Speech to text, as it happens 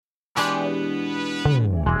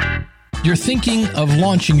You're thinking of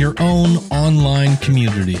launching your own online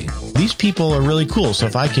community. These people are really cool, so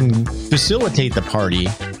if I can facilitate the party,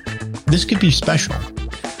 this could be special.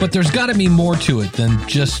 But there's got to be more to it than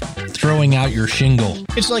just throwing out your shingle.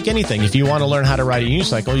 It's like anything. If you want to learn how to ride a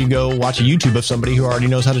unicycle, you go watch a YouTube of somebody who already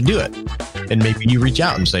knows how to do it. And maybe you reach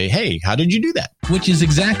out and say, hey, how did you do that? Which is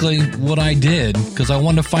exactly what I did, because I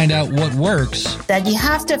wanted to find out what works. That you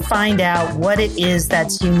have to find out what it is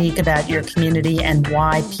that's unique about your community and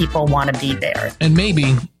why people want to be there. And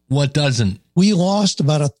maybe what doesn't. We lost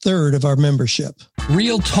about a third of our membership.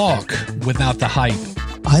 Real talk without the hype.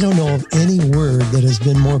 I don't know of any word that has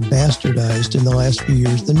been more bastardized in the last few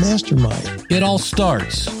years than mastermind. It all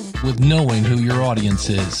starts with knowing who your audience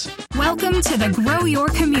is. Welcome to the Grow Your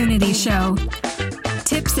Community Show.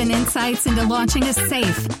 Tips and insights into launching a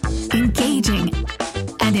safe, engaging,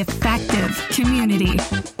 and effective community.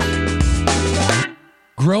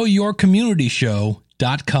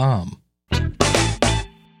 GrowYourCommunityShow.com